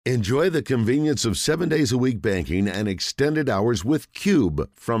Enjoy the convenience of 7 days a week banking and extended hours with Cube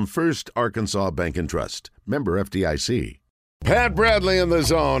from First Arkansas Bank and Trust. Member FDIC. Pat Bradley in the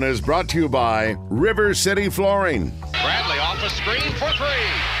Zone is brought to you by River City Flooring. Bradley off the screen for three.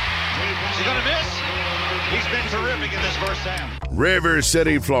 Is he going to miss? He's been terrific in this first half. River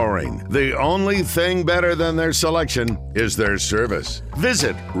City Flooring. The only thing better than their selection is their service.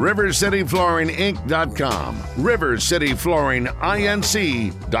 Visit rivercityflooringinc.com.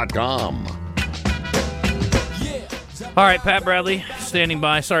 rivercityflooringinc.com. All right, Pat Bradley standing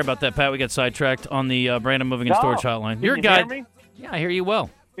by. Sorry about that, Pat. We got sidetracked on the Brandon Moving and Storage Hotline. You're a guy. Hear me? Yeah, I hear you well.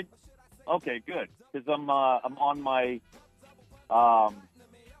 Okay, good. Because I'm on my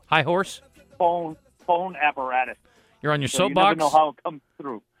High horse? phone apparatus. You're on your So soapbox? you never know how it comes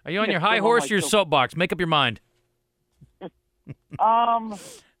through. Are you on your Yeah, high still on horse my or your soapbox? Make up your mind. I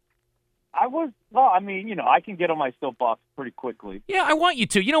can get on my soapbox pretty quickly. Yeah, I want you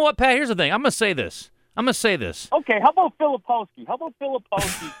to. You know what, Pat? Here's the thing. I'm going to say this. Okay, how about Filipowski?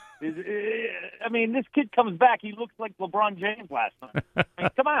 This kid comes back. He looks like LeBron James last night.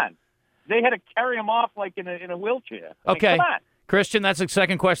 Come on. They had to carry him off like in a wheelchair. Okay. Come on. Christian, that's the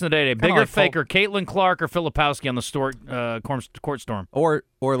second question of the day today. Bigger, faker, Caitlin Clark or Filipowski on the court storm? Or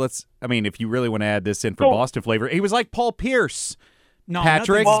let's, if you really want to add this in for Boston flavor, he was like Paul Pierce. No,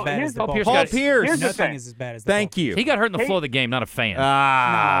 Patrick. nothing's as bad as Paul Pierce. Nothing is as bad as the Thank you. He got hurt in the flow of the game, not a fan.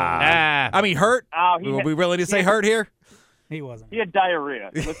 Hurt? Were we willing to say hurt here? He wasn't. He had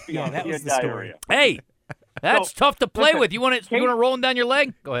diarrhea. Let's be honest. that He was had the diarrhea. Hey, that's tough to play listen, with. You want to roll him down your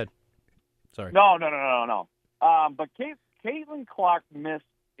leg? Go ahead. Sorry. No. But Caitlin Clark missed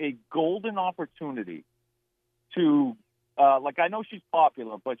a golden opportunity to, I know she's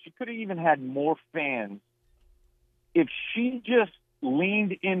popular, but she could have even had more fans if she just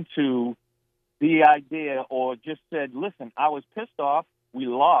leaned into the idea or just said, listen, I was pissed off, we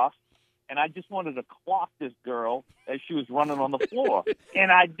lost, and I just wanted to clock this girl as she was running on the floor.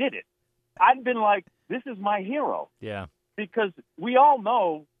 And I did it. I'd been like, this is my hero. Yeah. Because we all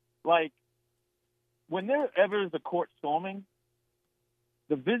know, when there ever is a court storming,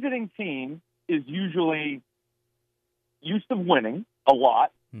 the visiting team is usually used to winning a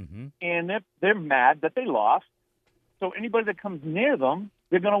lot, and they're mad that they lost. So anybody that comes near them,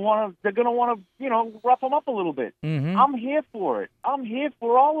 they're gonna want to rough them up a little bit. I'm here for it. I'm here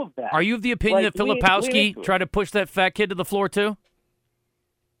for all of that. Are you of the opinion that Filipowski tried to push that fat kid to the floor too?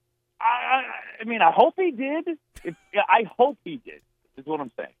 I hope he did. I hope he did. Is what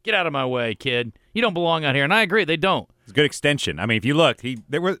I'm saying. Get out of my way, kid. You don't belong out here, and I agree. They don't. It's a good extension. If you look,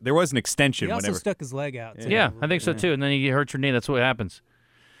 there was an extension. He also whenever stuck his leg out. Yeah, I think so too. And then you hurt your knee. That's what happens.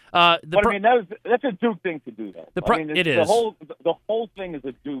 That's a Duke thing to do, though. It is. The whole thing is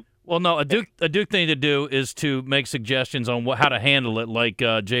a Duke. Well, no, a Duke thing to do is to make suggestions on how to handle it, like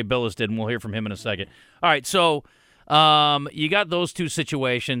Jay Billis did, and we'll hear from him in a second. All right, so you got those two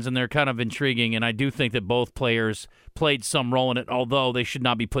situations, and they're kind of intriguing, and I do think that both players played some role in it, although they should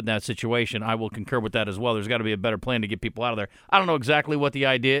not be put in that situation. I will concur with that as well. There's got to be a better plan to get people out of there. I don't know exactly what the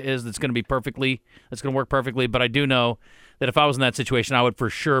idea is that's going to work perfectly, but I do know that if I was in that situation, I would for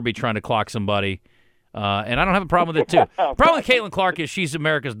sure be trying to clock somebody. And I don't have a problem with it, too. The problem with Caitlin Clark is she's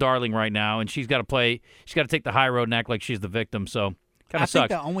America's darling right now, and she's got to take the high road and act like she's the victim, so kind of sucks. I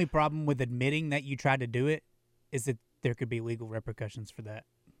think the only problem with admitting that you tried to do it is that there could be legal repercussions for that.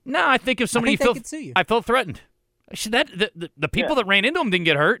 No, I think if somebody they could sue you. I felt threatened. The people that ran into him didn't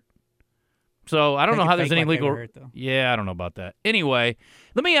get hurt. So I don't know how there's any legal. I don't know about that. Anyway,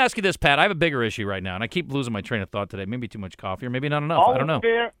 let me ask you this, Pat. I have a bigger issue right now, and I keep losing my train of thought today. Maybe too much coffee, or maybe not enough. I don't know.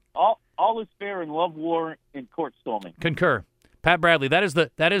 All is fair in love, war, and court storming. Concur. Pat Bradley, that is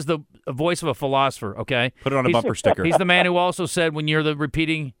the voice of a philosopher. Okay, put it on a bumper sticker. He's the man who also said when you're the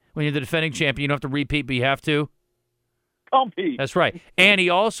defending champion, you don't have to repeat, but you have to compete. That's right. And he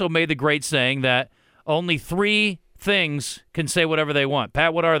also made the great saying that only 3 things can say whatever they want.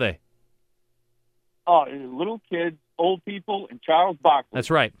 Pat, what are they? Oh, little kids, old people, and Charles Barkley. That's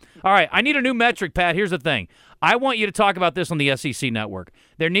right. All right, I need a new metric, Pat. Here's the thing. I want you to talk about this on the SEC network.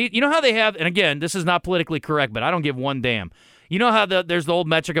 You know how they have, and again, this is not politically correct, but I don't give one damn. You know how there's the old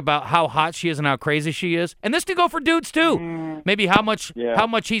metric about how hot she is and how crazy she is? And this could go for dudes, too. Maybe how much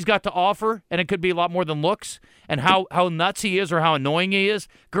he's got to offer, and it could be a lot more than looks, and how nuts he is or how annoying he is.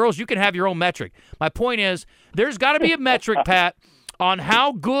 Girls, you can have your own metric. My point is, there's got to be a metric, Pat, on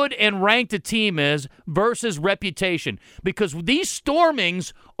how good and ranked a team is versus reputation, because these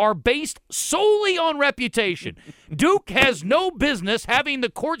stormings are based solely on reputation. Duke has no business having the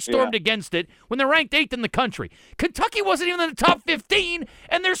court stormed against it when they're ranked 8th in the country. Kentucky wasn't even in the top 15,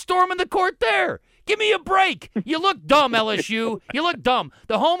 and they're storming the court there. Give me a break. You look dumb, LSU. You look dumb.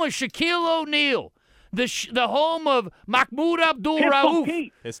 The home of Shaquille O'Neal. The home of Mahmoud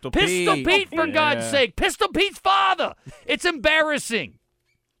Abdul-Rauf. Pistol Pete, for God's sake. Pistol Pete's father. It's embarrassing.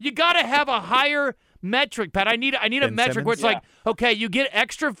 You got to have a higher metric, Pat. I need a metric where it's like, okay, you get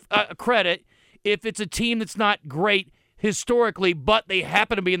extra credit if it's a team that's not great historically, but they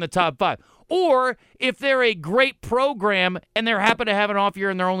happen to be in the top 5. Or if they're a great program and they happen to have an off year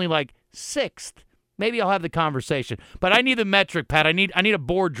and they're only like 6th. Maybe I'll have the conversation. But I need the metric, Pat. I need a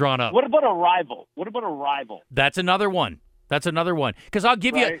board drawn up. What about a rival? That's another one. Because I'll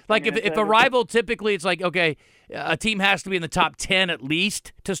give you, like, if a rival, typically it's like, okay, a team has to be in the top 10 at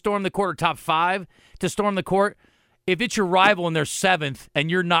least to storm the court, or top 5 to storm the court. If it's your rival and they're 7th and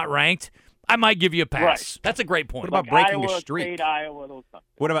you're not ranked, I might give you a pass. Right. That's a great point. What about breaking Iowa a streak? State, Iowa, those types.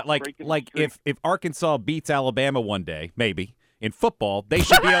 What about if Arkansas beats Alabama one day, maybe in football, they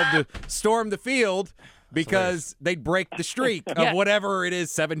should be able to storm the field because they'd break the streak of whatever it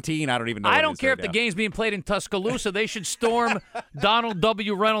is, 17. I don't even know. I don't care if the game's being played in Tuscaloosa. They should storm Donald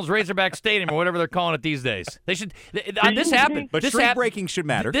W. Reynolds Razorback Stadium or whatever they're calling it these days. They should. This happened. But streak breaking should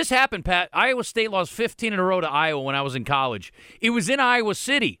matter. This happened, Pat. Iowa State lost 15 in a row to Iowa when I was in college. It was in Iowa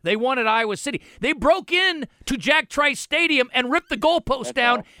City. They won at Iowa City. They broke in to Jack Trice Stadium and ripped the goalpost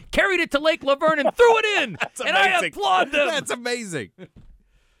down, carried it to Lake Laverne, and threw it in. And I applaud them. That's amazing.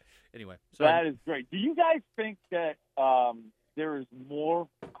 Anyway, that is great. Do you guys think that there is more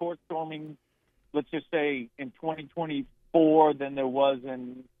court storming, let's just say, in 2024 than there was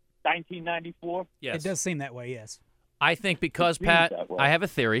in 1994? Yes. It does seem that way, yes. I think because, Pat, I have a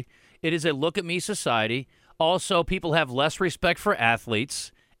theory. It is a look-at-me society. Also, people have less respect for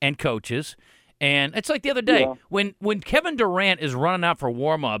athletes and coaches. And it's like the other day, when Kevin Durant is running out for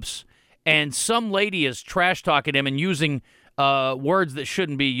warm-ups and some lady is trash-talking him and using words that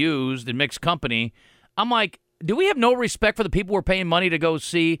shouldn't be used in mixed company, I'm like, do we have no respect for the people we're paying money to go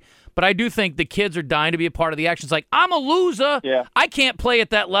see? But I do think the kids are dying to be a part of the action. It's like, I'm a loser. Yeah. I can't play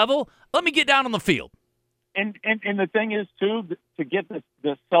at that level. Let me get down on the field. And the thing is, too, to get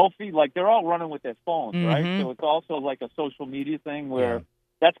the selfie, like they're all running with their phones, right? So it's also like a social media thing where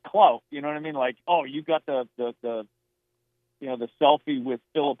that's clout. You know what I mean? Like, oh, you got the selfie with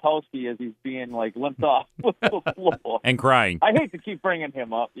Filipowski as he's being, like, limped off the floor. And crying. I hate to keep bringing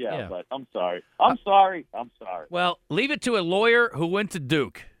him up, but I'm sorry. I'm sorry. Well, leave it to a lawyer who went to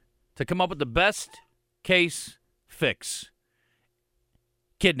Duke to come up with the best case fix.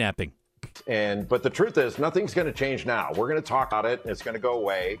 Kidnapping. But the truth is, nothing's going to change now. We're going to talk about it, and it's going to go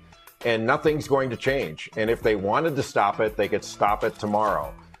away, and nothing's going to change. And if they wanted to stop it, they could stop it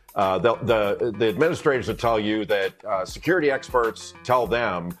tomorrow. The administrators will tell you that security experts tell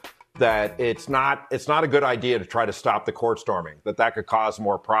them that it's not a good idea to try to stop the court storming, that could cause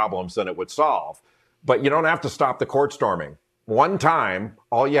more problems than it would solve. But you don't have to stop the court storming. One time,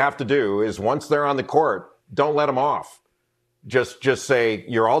 all you have to do is once they're on the court, don't let them off. Just say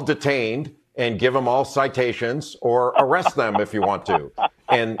you're all detained and give them all citations or arrest them if you want to.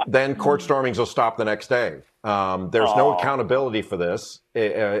 And then court stormings will stop the next day. There's no accountability for this.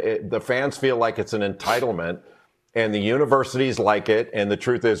 The fans feel like it's an entitlement, and the universities like it, and the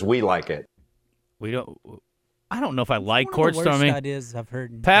truth is we like it. I don't know if I like court One of the storming. worst ideas I've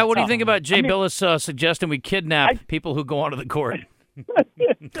heard. Pat, what do you think about Jay Billis suggesting we kidnap people who go onto the court?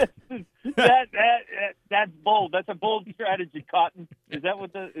 That's bold. That's a bold strategy, Cotton. Is that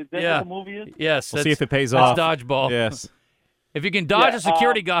what what the movie is? Yes. We'll see if it pays off. That's dodgeball. Yes. If you can dodge a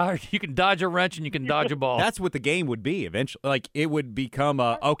security guard, you can dodge a wrench and you can dodge a ball. That's what the game would be eventually. Like, it would become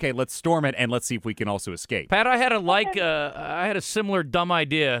okay, let's storm it and let's see if we can also escape. Pat, I had a similar dumb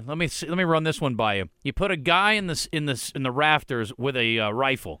idea. Let me run this one by you. You put a guy in the rafters with a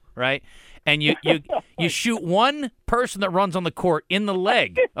rifle, right? And you shoot one person that runs on the court in the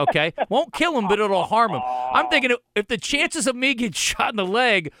leg, okay? Won't kill him, but it'll harm him. I'm thinking if the chances of me getting shot in the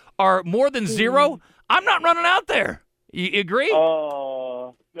leg are more than 0, I'm not running out there. You agree?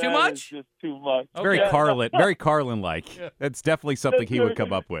 Too much? Just too much. Okay. Very Carlin-like. Yeah. That's definitely something he would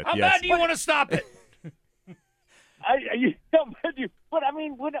come up with. How bad do you want to stop it? But I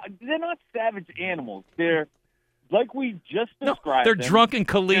mean, they're not savage animals. They're like we just described. They're drunken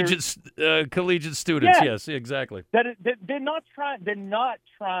collegiate students. Yes, exactly. They're not trying. They're not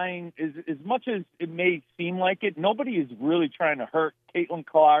trying as much as it may seem like it. Nobody is really trying to hurt Caitlin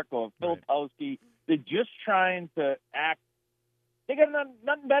Clark or Filipowski. They're just trying to act. They got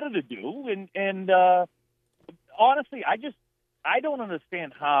nothing better to do, and honestly, I don't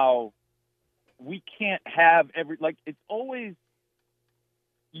understand how we can't have it's always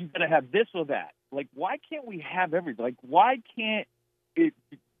you got to have this or that. Like, why can't we have everything? Like, why can't it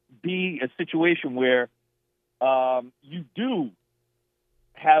be a situation where you do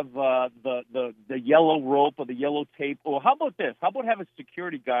have the yellow rope or the yellow tape, or how about this? How about having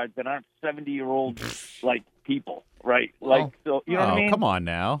security guards that aren't 70-year-old like people, right? Like, so you know what I mean? Come on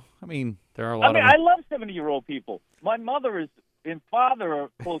now. I mean, There are a lot of I love 70-year-old people. My mother and father are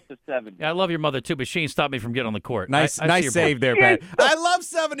close to 70. Yeah, I love your mother too, but she ain't stopped me from getting on the court. nice I see your save point. there, Pat. I love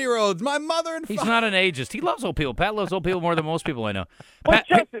 70-year-olds. My mother and He's not an ageist. He loves old people. Pat loves old people more than most people I know. But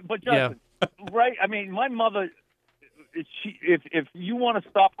Pat, Justin, right? I mean, my mother. If you want to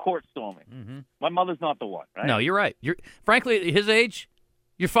stop court storming, my mother's not the one, right? No, you're right. Frankly, at his age,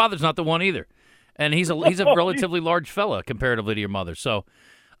 your father's not the one either, and he's a relatively large fella comparatively to your mother. So,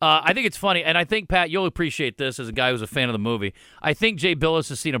 I think it's funny, and I think Pat, you'll appreciate this as a guy who's a fan of the movie. I think Jay Billis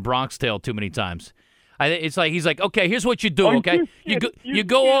has seen A Bronx Tale too many times. It's like he's like, okay, here's what you do, okay? You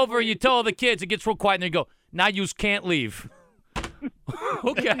go over, you tell the kids, it gets real quiet, and they go, now you can't leave.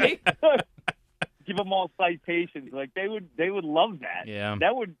 Okay. Give them all citations. Like they would love that. Yeah.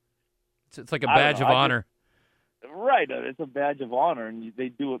 That would. It's like a badge of honor. Right. It's a badge of honor, and they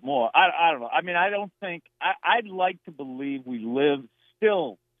do it more. I don't know. I mean, I don't think. I'd like to believe we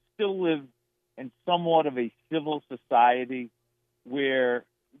still live in somewhat of a civil society where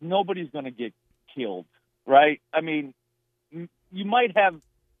nobody's going to get killed, right? I mean, you might have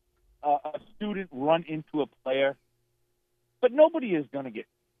a student run into a player, but nobody is going to get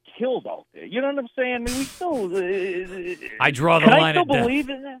killed out there. You know what I'm saying? I mean, we still. I draw the can line I at still death. believe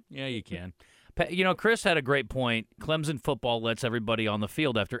in that? Yeah, you can. You know, Chris had a great point. Clemson football lets everybody on the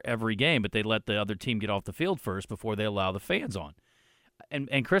field after every game, but they let the other team get off the field first before they allow the fans on.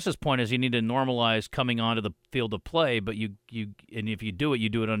 And Chris's point is you need to normalize coming onto the field of play, but and if you do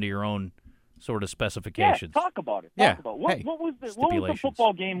it under your own sort of specifications. Yeah, talk about it. Yeah. Talk about it. Hey, what was the stipulations.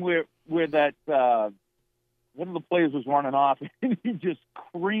 football game where that one of the players was running off and he just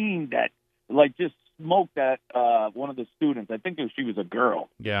creamed that, like just smoked that one of the students. I think she was a girl.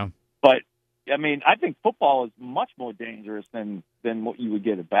 Yeah. But I mean, I think football is much more dangerous than what you would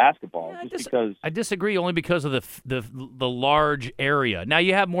get at basketball. Yeah, because I disagree only because of the large area. Now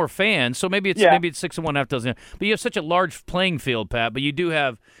you have more fans, so maybe it's 6 and 1/2 dozen. But you have such a large playing field, Pat. But you do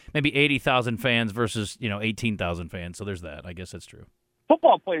have maybe 80,000 fans versus 18,000 fans. So there's that. I guess that's true.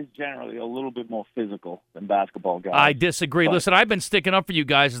 football players generally a little bit more physical than basketball guys. I disagree. But, Listen, I've been sticking up for you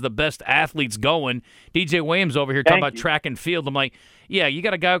guys as the best athletes going. DJ Williams over here talking about track and field. I'm like, yeah, you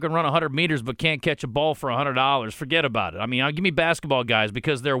got a guy who can run 100 meters but can't catch a ball for $100. Forget about it. I mean, give me basketball guys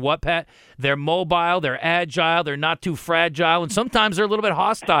because they're what, Pat? They're mobile, they're agile, they're not too fragile, and sometimes they're a little bit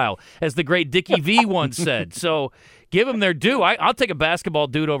hostile, as the great Dickie V once said. So give them their due. I'll take a basketball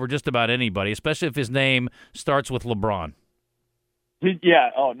dude over just about anybody, especially if his name starts with LeBron. Yeah.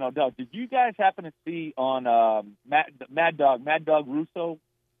 Oh, no doubt. Did you guys happen to see on Mad Dog Russo?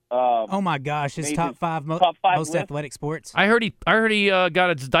 Oh my gosh, his top five most list? athletic sports. I heard he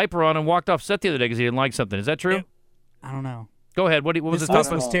got his diaper on and walked off set the other day because he didn't like something. Is that true? I don't know. Go ahead. What was This his top list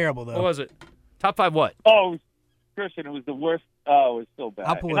five? was terrible though. What was it? Top five what? Oh, Christian, it was the worst. Oh, it was so bad.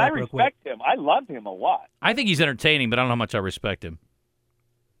 I'll pull it and up I real respect him. I love him a lot. I think he's entertaining, but I don't know how much I respect him.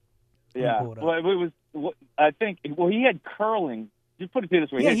 Yeah. pull it up. Well, it was. I think. Well, he had curling. Just put it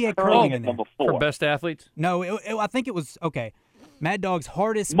this way. Yeah, he had curling curling in at there. number For 4. best athletes? No, I think it was okay. Mad Dog's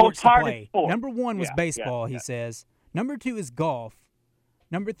hardest Most sports to hardest play. sport. Number 1 was Yeah, baseball. yeah. He says. Number 2 is golf.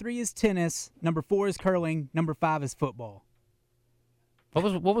 Number 3 is tennis. Number 4 is curling. Number 5 is football. What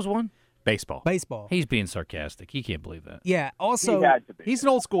was one? Baseball. Baseball. He's being sarcastic. He can't believe that. Yeah. He Also, had to be. He's an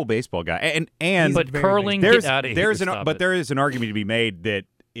old school baseball guy, and But very curling, there's get out of there's here. an Stop but it. there is an argument to be made that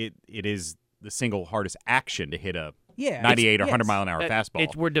it is the single hardest action to hit a yeah, 98 or 100 yes. mile an hour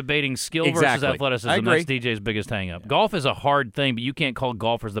fastball. We're debating skill versus Exactly. athleticism. I agree. That's DJ's biggest hang-up. Golf is a hard thing, but you can't call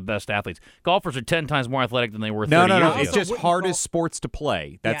golfers the best athletes. Golfers are 10 times more athletic than they were 30 no. years I ago. It's also just wouldn't hardest call- sports to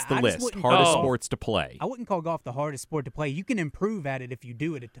play. That's Yeah, the I just list. wouldn't Hardest call- sports to play. I wouldn't call golf the hardest sport to play. You can improve at it if you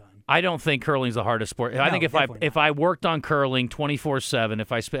do it a ton. I don't think curling's the hardest sport. I No, think definitely if I worked on curling 24/7,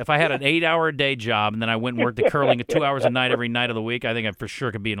 if I had an 8-hour a day job and then I went and worked at curling at 2 hours a night every night of the week, I think I for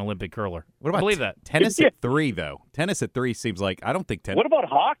sure could be an Olympic curler. What about I believe that? tennis at 3 though? Tennis at 3 seems like I don't think tennis. What about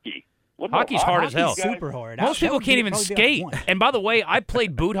hockey? What about Hockey's hard as hell. Hockey's super hard. Most That people would can't be- even probably be skate. like one. And by the way, I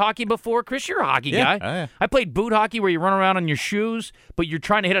played boot hockey before. Chris, you're a hockey Yeah, guy. oh, yeah. I played boot hockey where you run around on your shoes, but you're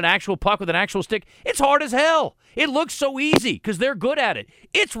trying to hit an actual puck with an actual stick. It's hard as hell. It looks so easy because they're good at it.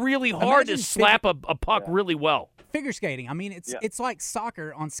 It's really hard Imagine to slap a puck really well. Figure skating. I mean, it's like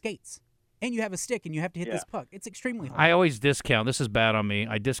soccer on skates, and you have a stick and you have to hit this puck. It's extremely hard. I always discount. This is bad on me.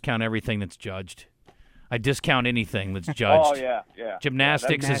 I discount everything that's judged. I discount anything that's judged. Oh yeah.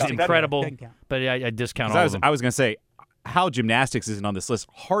 Gymnastics is Gymnastics, incredible, doesn't count. but I discount 'Cause all of them. I was going to say how gymnastics isn't on this list.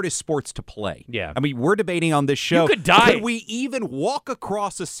 Hardest sports to play. Yeah. I mean, we're debating on this show. You could die. Could we even walk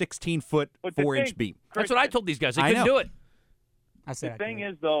across a 16-foot, 4-inch beam? That's what I told these guys. They I couldn't know. do it. I said The I thing could.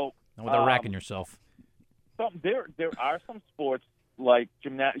 is, though, Without racking yourself. there are some sports like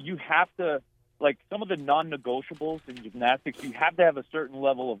gymnastics. You have to, like some of the non-negotiables in gymnastics, you have to have a certain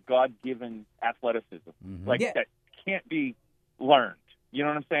level of God-given athleticism. Like that can't be learned. You know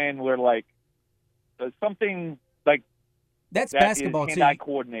what I'm saying? Where like something like That's that basketball is too. hand-eye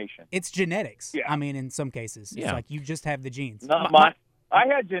coordination. It's genetics. Yeah. I mean, in some cases, it's Yeah. like you just have the genes. Not my. I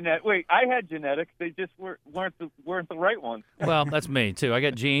had genetics. They just weren't the right ones. Well, that's me too. I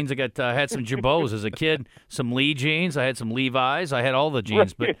got jeans. I had some Girbauds as a kid, some Lee jeans. I had some Levi's. I had all the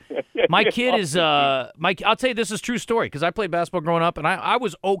jeans. But my kid is I'll tell you, this is a true story because I played basketball growing up, and I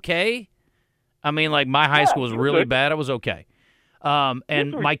was okay. I mean, like my high school was really bad. I was okay.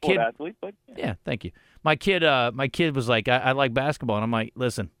 And my kid, athlete, but yeah, thank you. My kid was like, I like basketball, and I'm like,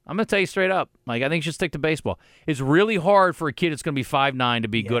 listen, I'm gonna tell you straight up, like I think you should stick to baseball. It's really hard for a kid that's gonna be 5'9" to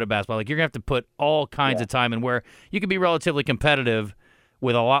be good at basketball. Like you're gonna have to put all kinds of time in where you can be relatively competitive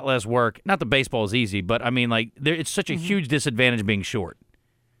with a lot less work. Not that baseball is easy, but I mean, like it's such a huge disadvantage being short,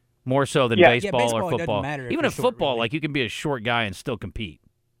 more so than baseball, baseball, or it doesn't football. matter if Even you're in short, football, really. like you can be a short guy and still compete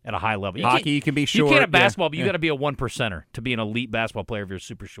at a high level. Hockey, you can be You short. can't at yeah. basketball, but you Yeah. got to be a 1%er to be an elite basketball player if you're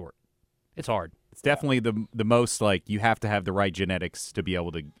super short. It's hard. It's definitely the most, like, you have to have the right genetics to be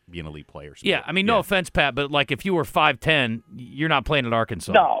able to be an elite player. Sport. Yeah, I mean, no offense, Pat, but like if you were 5'10", you're not playing at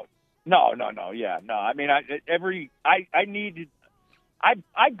Arkansas. No. Yeah, no. I mean, I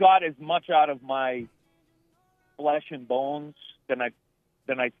got as much out of my flesh and bones than I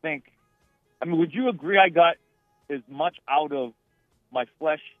think. I mean, would you agree? I got as much out of my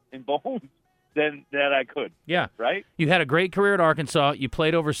flesh and bones than that I could. Yeah. Right? You had a great career at Arkansas. You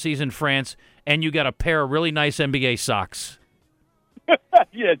played overseas in France, and you got a pair of really nice NBA socks. Yeah,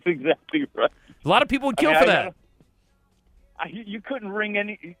 that's exactly right. A lot of people would kill for that. You couldn't wring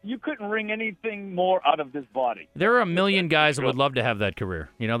anything more out of this body. There are a million guys that would love to have that career.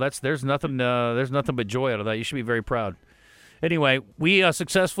 You know, there's nothing but joy out of that. You should be very proud. Anyway, we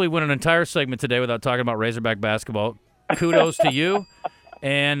successfully went an entire segment today without talking about Razorback basketball. Kudos to you.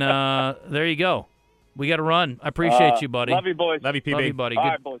 And there you go. We got to run. I appreciate you, buddy. Love you, boys. Love you, PB. Love you, buddy. All Good,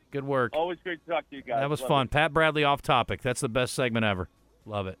 right, boys. good work. Always great to talk to you guys. That was Love fun. it. Pat Bradley off topic. That's the best segment ever.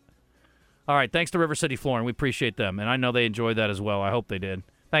 Love it. All right, thanks to River City Flooring. We appreciate them, and I know they enjoyed that as well. I hope they did.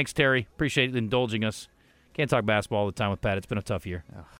 Thanks, Terry. Appreciate indulging us. Can't talk basketball all the time with Pat. It's been a tough year.